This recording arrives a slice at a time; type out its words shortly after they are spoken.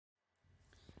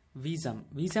VSAM.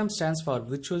 VSAM stands for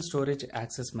Virtual Storage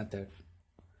Access Method.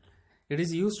 It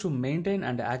is used to maintain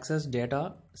and access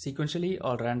data sequentially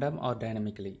or random or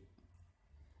dynamically.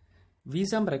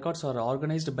 VSAM records are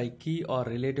organized by key or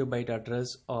relative byte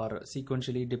address or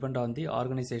sequentially depend on the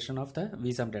organization of the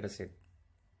VSAM dataset.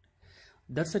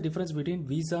 That's the difference between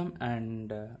VSAM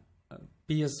and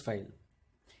PS file.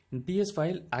 In PS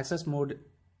file, access mode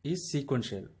is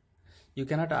sequential. You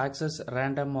cannot access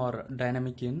random or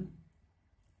dynamic in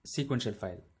sequential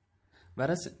file.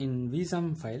 Whereas in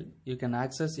VSAM file, you can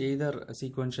access either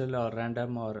sequential or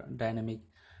random or dynamic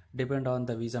depend on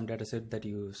the VSAM dataset that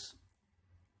you use.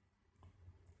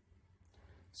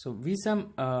 So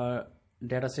VSAM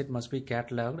dataset must be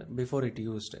cataloged before it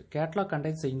used. Catalog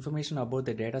contains the information about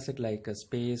the dataset like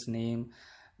space, name,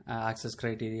 access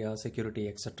criteria, security,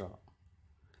 etc.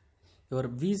 Your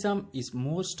VSAM is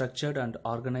more structured and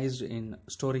organized in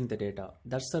storing the data.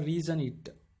 That's the reason it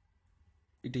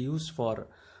is used for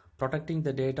protecting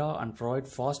the data and provide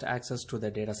fast access to the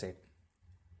dataset.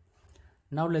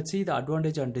 Now let's see the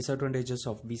advantages and disadvantages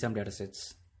of VSAM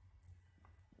datasets.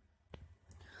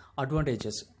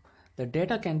 Advantages: the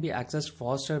data can be accessed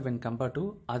faster when compared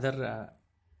to other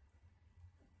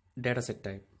dataset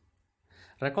type.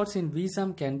 Records in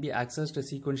VSAM can be accessed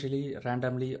sequentially,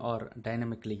 randomly, or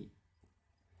dynamically.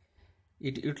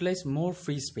 It utilizes more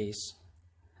free space.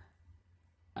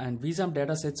 And VSAM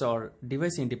datasets are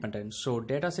device independent, so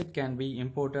dataset can be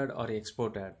imported or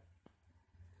exported.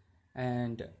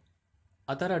 And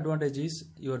other advantage is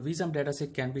your VSAM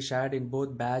dataset can be shared in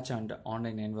both batch and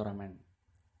online environment.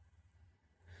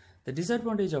 The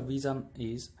disadvantage of VSAM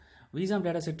is VSAM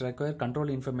dataset require control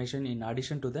information in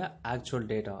addition to the actual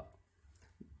data.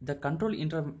 The control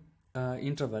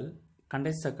interval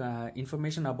contains the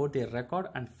information about the record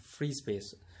and free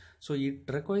space. So it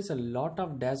requires a lot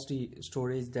of density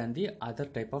storage than the other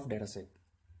type of dataset.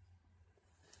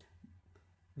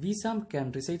 VSAM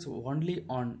can reside only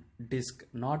on disk,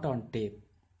 not on tape.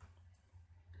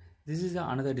 This is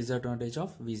another disadvantage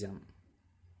of VSAM.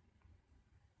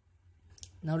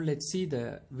 Now let's see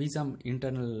the VSAM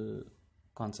internal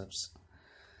concepts.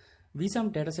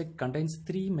 VSAM dataset contains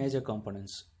three major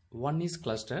components. One is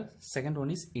cluster, second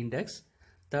one is index,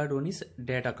 third one is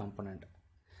data component.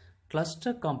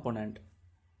 Cluster component,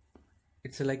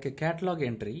 it's like a catalog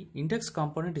entry. Index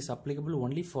component is applicable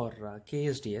only for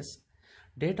KSDS.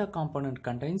 Data component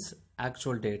contains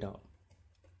actual data.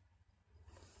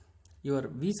 Your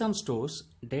VSAM stores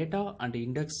data and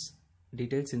index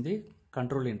details in the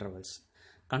control intervals.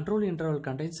 Control interval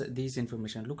contains these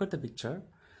information. Look at the picture.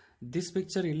 This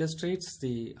picture illustrates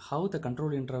how the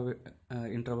control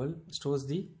interval stores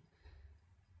the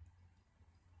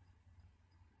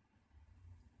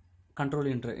control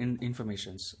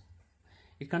informations.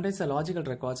 It contains the logical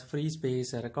records, free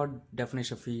space, a record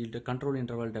definition field, control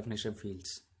interval definition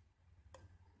fields.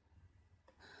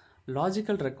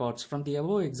 Logical records from the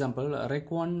above example,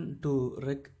 rec1 to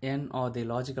rec(n) are the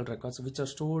logical records which are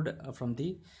stored from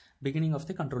the beginning of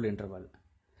the control interval.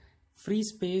 Free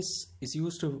space is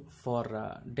used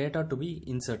for data to be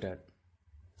inserted.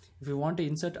 If you want to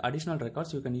insert additional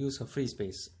records, you can use a free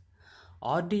space.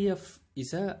 RDF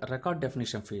is a record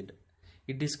definition field.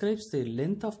 It describes the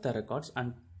length of the records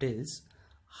and tells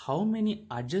how many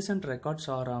adjacent records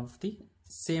are of the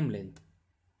same length.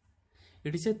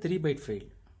 It is a 3-byte field.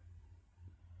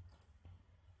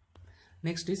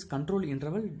 Next is control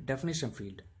interval definition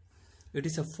field. It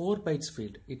is a 4 bytes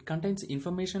field. It contains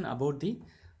information about the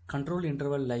control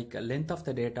interval like length of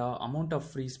the data, amount of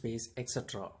free space,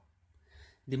 etc.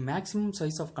 The maximum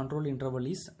size of control interval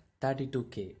is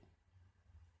 32K.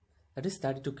 That is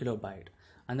 32 kilobyte.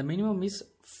 And the minimum is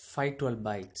 512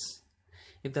 bytes.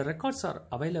 If the records are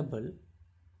available,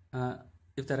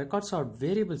 if the records are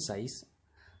variable size,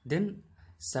 then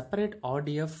separate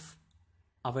RDF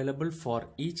available for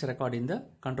each record in the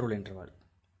control interval.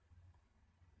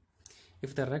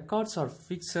 If the records are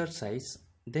fixed size,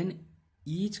 then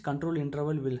each control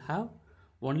interval will have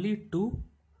only 2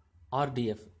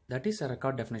 RDF, that is a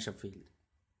record definition field.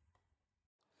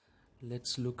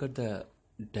 Let's look at the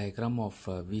diagram of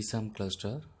VSAM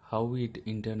cluster, how it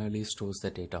internally stores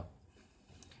the data.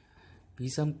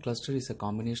 VSAM cluster is a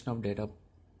combination of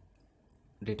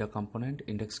data component,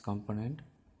 index component,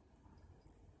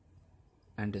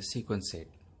 and a sequence set.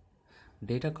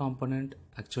 Data component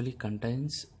actually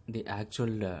contains the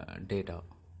actual data.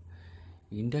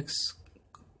 Index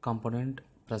component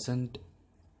present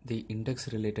the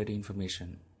index related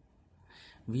information.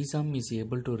 VSAM is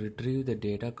able to retrieve the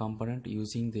data component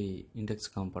using the index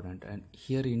component, and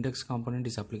here index component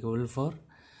is applicable for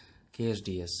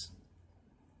KSDS.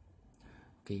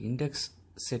 Okay, index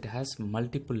set has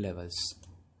multiple levels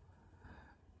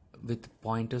with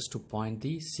pointers to point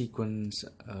the sequence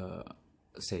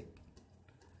set.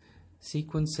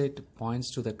 Sequence set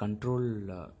points to the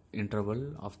control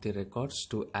interval of the records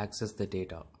to access the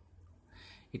data.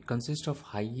 It consists of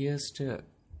highest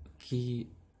key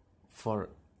for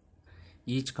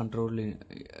each control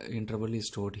interval is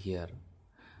stored here,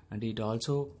 and it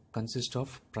also consists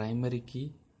of primary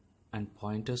key and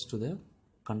pointers to the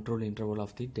control interval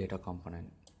of the data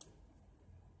component.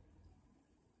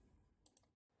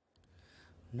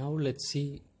 Now let's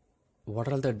see what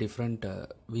are the different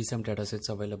VSAM datasets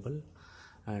available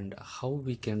and how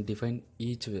we can define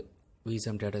each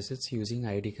VSAM datasets using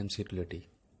IDCAMS utility.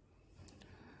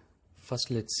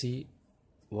 First, let's see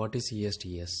what is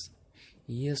ESDS.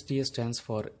 ESDS stands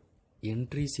for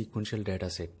Entry Sequential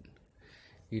Dataset.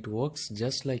 It works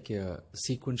just like a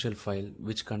sequential file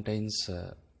which contains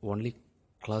only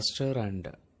cluster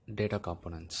and data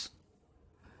components.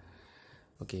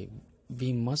 Okay,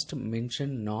 we must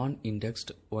mention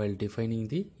non-indexed while defining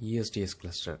the ESDS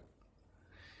cluster.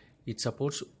 It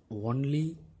supports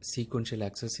only sequential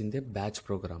access in the batch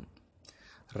program.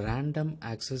 Random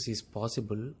access is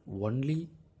possible only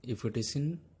if it is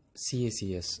in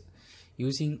CACS.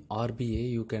 Using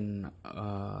RBA, you can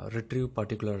retrieve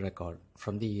particular record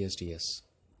from the ESDS.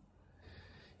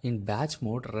 In batch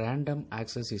mode, random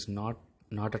access is not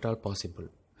at all possible.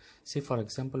 Say for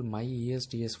example, my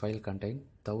ESDS file contains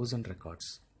 1000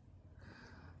 records.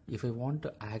 If I want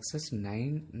to access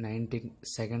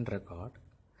 992nd record,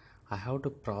 I have to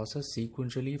process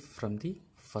sequentially from the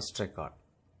first record.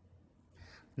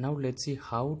 Now let's see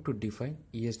how to define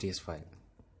ESDS file.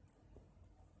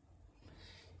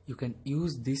 You can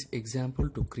use this example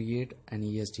to create an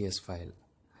ESDS file.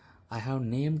 I have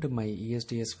named my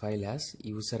ESDS file as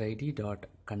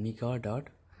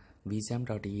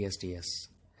userid.kanika.vsam.esds.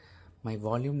 My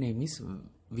volume name is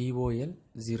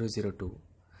VOL002.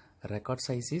 Record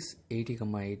size is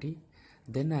 80,80.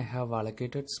 Then I have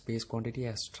allocated space quantity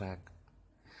as track.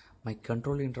 My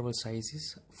control interval size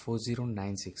is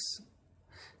 4096.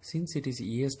 Since it is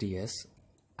ESDS,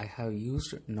 I have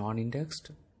used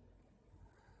non-indexed.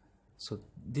 So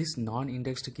this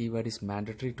non-indexed keyword is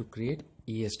mandatory to create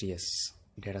ESDS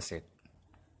dataset.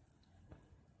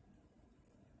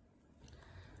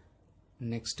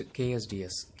 Next,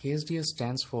 KSDS. KSDS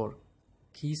stands for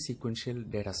Key Sequential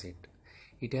Dataset.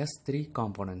 It has three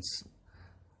components: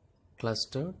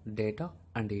 cluster, data,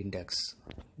 and index.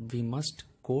 We must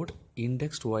code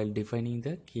indexed while defining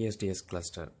the KSDS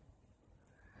cluster.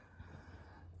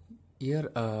 Here,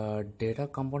 data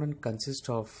component consists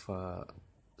of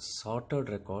sorted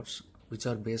records which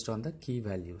are based on the key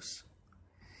values.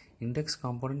 Index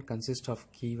component consists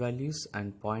of key values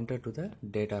and pointer to the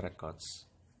data records.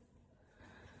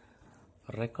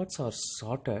 Records are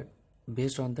sorted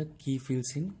based on the key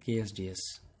fields in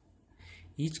KSDS.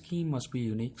 Each key must be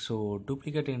unique, so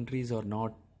duplicate entries are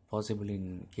not possible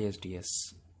in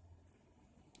KSDS.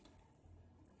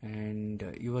 And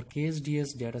your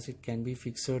KSDS dataset can be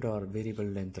fixed or variable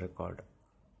length record.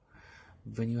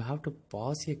 When you have to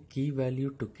pass a key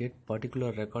value to get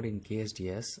particular record in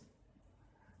KSDS,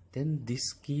 then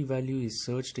this key value is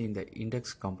searched in the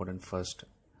index component first.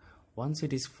 Once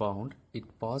it is found,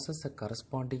 it passes the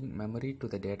corresponding memory to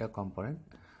the data component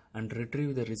and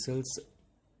retrieve the results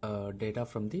data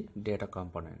from the data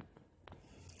component.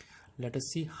 Let us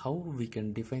see how we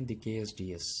can define the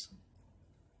KSDS.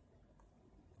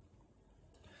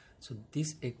 So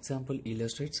this example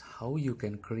illustrates how you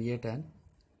can create an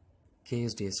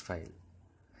KSDS file.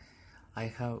 I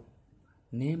have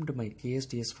named my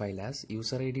KSDS file as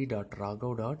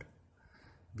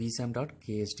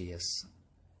userid.raghav.vsam.ksds.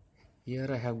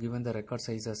 Here I have given the record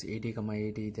size as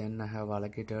 80,80. Then I have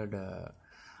allocated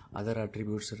other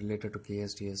attributes related to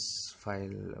KSDS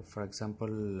file. For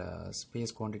example,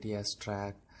 space quantity as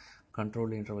track,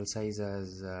 control interval size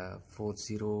as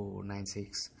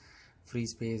 4096, free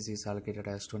space is allocated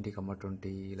as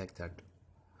 20,20, like that.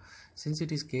 Since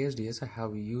it is KSDS, I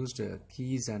have used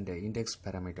keys and index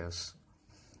parameters.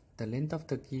 The length of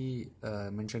the key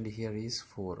mentioned here is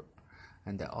 4,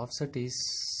 and the offset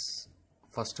is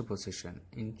first position.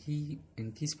 In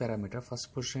keys parameter,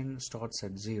 first position starts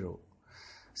at 0,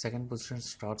 second position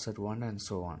starts at 1, and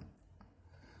so on.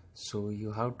 So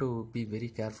you have to be very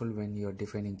careful when you are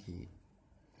defining key.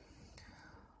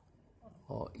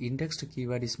 Indexed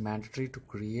keyword is mandatory to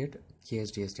create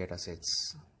KSDS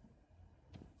datasets.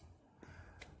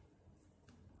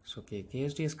 So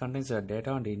KSDS contains a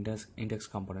data and index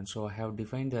component. So I have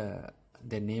defined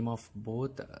the name of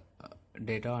both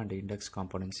data and index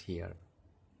components here.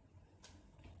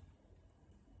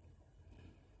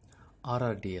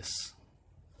 RRDS.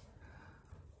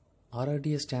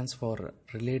 RRDS stands for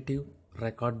Relative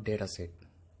Record Data Set.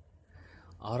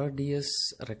 RRDS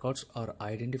records are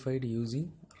identified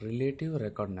using relative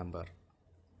record number.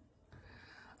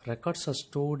 Records are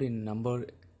stored in number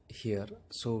here,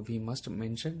 so we must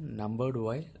mention numbered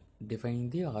while defining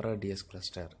the RRDS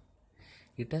cluster.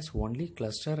 It has only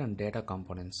cluster and data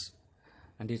components,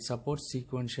 and it supports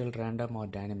sequential, random or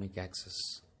dynamic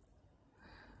access.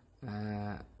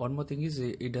 One more thing is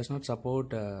it does not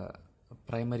support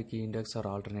primary key index or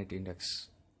alternate index.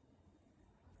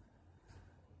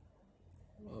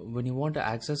 When you want to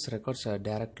access records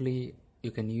directly,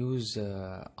 you can use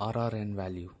RRN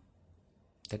value,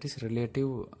 that is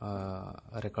relative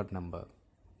record number.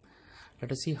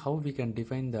 Let us see how we can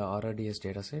define the RRDS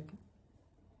dataset.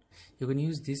 You can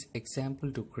use this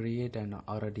example to create an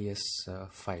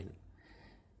RRDS file.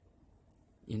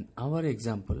 In our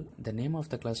example, the name of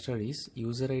the cluster is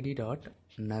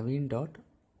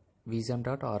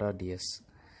userid.naveen.vsam.rrds.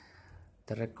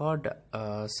 The record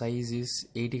size is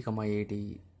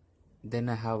 80,80. Then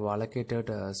I have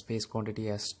allocated space quantity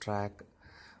as track.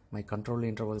 My control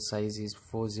interval size is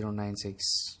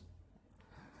 4096.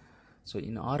 So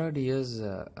in RRDS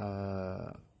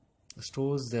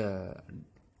stores the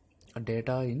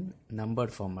data in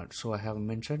numbered format. So I have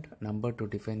mentioned number to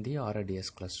define the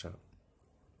RRDS cluster.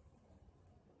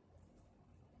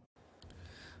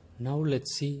 Now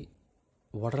let's see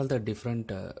what are the different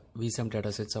VSAM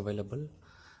datasets available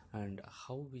and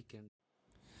how we can.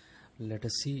 Let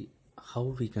us see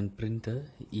how we can print the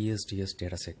ESDS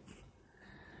dataset.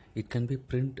 It can be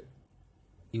print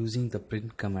using the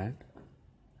print command.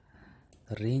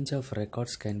 The range of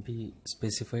records can be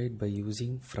specified by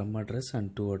using from address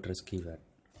and to address keyword.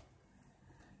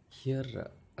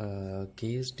 Here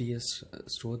KSDS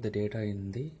store the data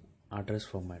in the address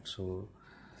format, so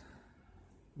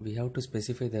we have to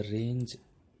specify the range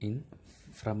in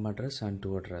from address and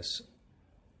to address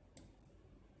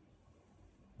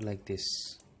like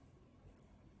this.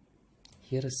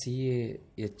 Here a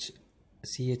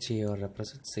CHAR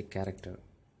represents a character.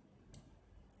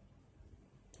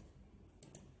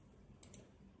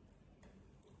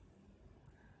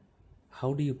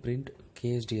 How do you print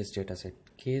KSDS dataset?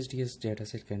 KSDS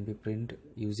dataset can be printed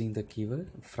using the keyword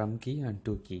from key and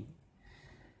to key.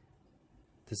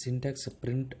 The syntax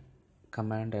print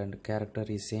command and character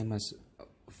is same as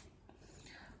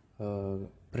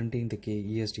printing the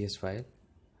ESDS file,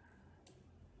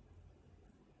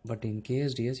 but in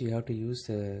KSDS you have to use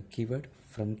the keyword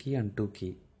from key and to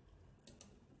key.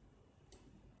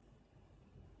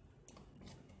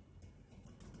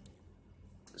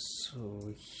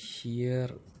 So here,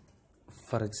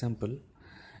 for example,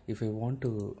 if I want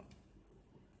to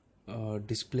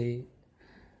display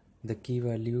the key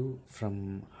value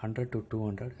from 100 to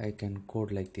 200, I can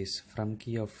code like this: from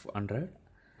key of 100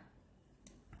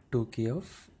 to key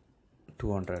of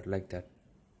 200, like that.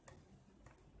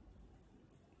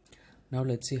 Now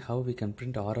let's see how we can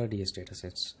print RRDS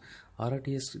datasets.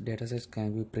 RRDS datasets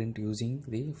can be printed using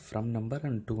the from number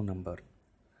and to number,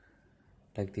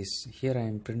 like this. Here I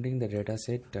am printing the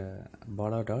dataset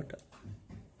bala.rrds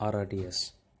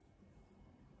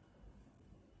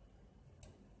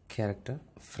character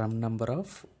from number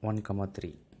of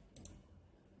 1,3.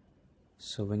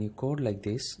 So when you code like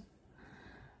this,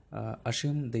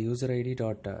 assume the user id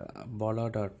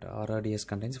bala.rrds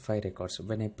contains 5 records.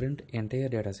 When I print entire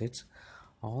datasets,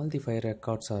 all the 5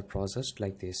 records are processed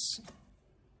like this.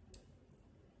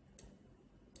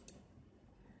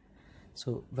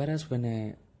 So whereas when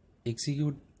I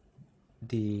execute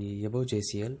the above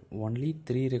JCL, only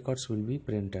 3 records will be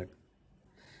printed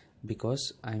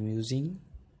because I am using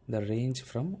the range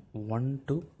from 1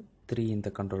 to 3 in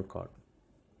the control card.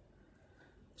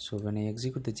 So when I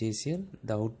execute the JCL,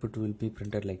 the output will be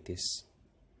printed like this.